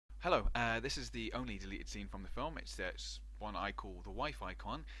Hello, this is the only deleted scene from the film. It's one I call the wife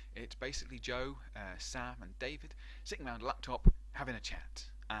icon. It's basically Joe, Sam, and David sitting around a laptop having a chat.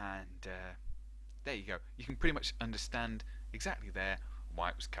 And there you go. You can pretty much understand exactly there why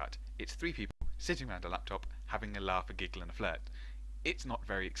it was cut. It's three people sitting around a laptop having a laugh, a giggle, and a flirt. It's not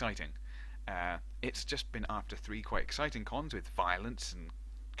very exciting. It's just been after three quite exciting cons with violence and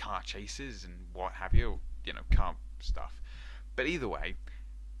car chases and what have you, car stuff. But either way,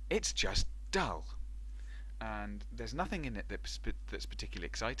 it's just dull, and there's nothing in it that's particularly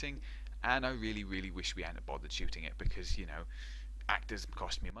exciting. And I really, really wish we hadn't bothered shooting it because actors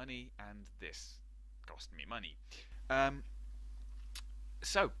cost me money, and this cost me money. Um,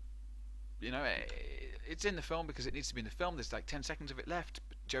 so it's in the film because it needs to be in the film. There's like 10 seconds of it left.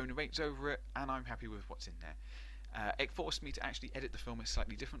 Joe narrates over it, and I'm happy with what's in there. It forced me to actually edit the film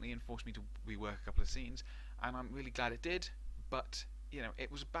slightly differently and forced me to rework a couple of scenes, and I'm really glad it did. But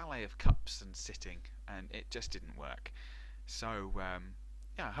it was a ballet of cups and sitting, and it just didn't work. So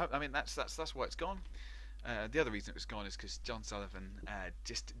yeah, I mean that's why it's gone. The other reason it was gone is because John Sullivan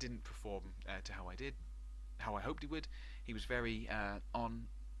just didn't perform to how I hoped he would. He was very on,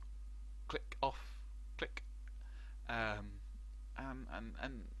 click off, click, and and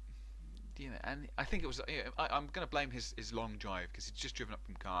I think it was. I'm going to blame his long drive because he'd just driven up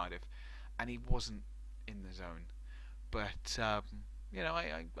from Cardiff, and he wasn't in the zone. But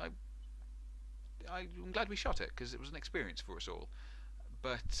I'm glad we shot it because it was an experience for us all.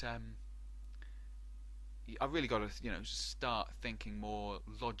 But I really got to start thinking more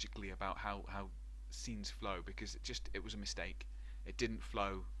logically about how scenes flow, because it was a mistake. It didn't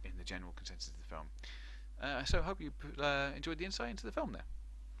flow in the general consensus of the film. So I hope you enjoyed the insight into the film there.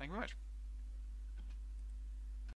 Thank you very much.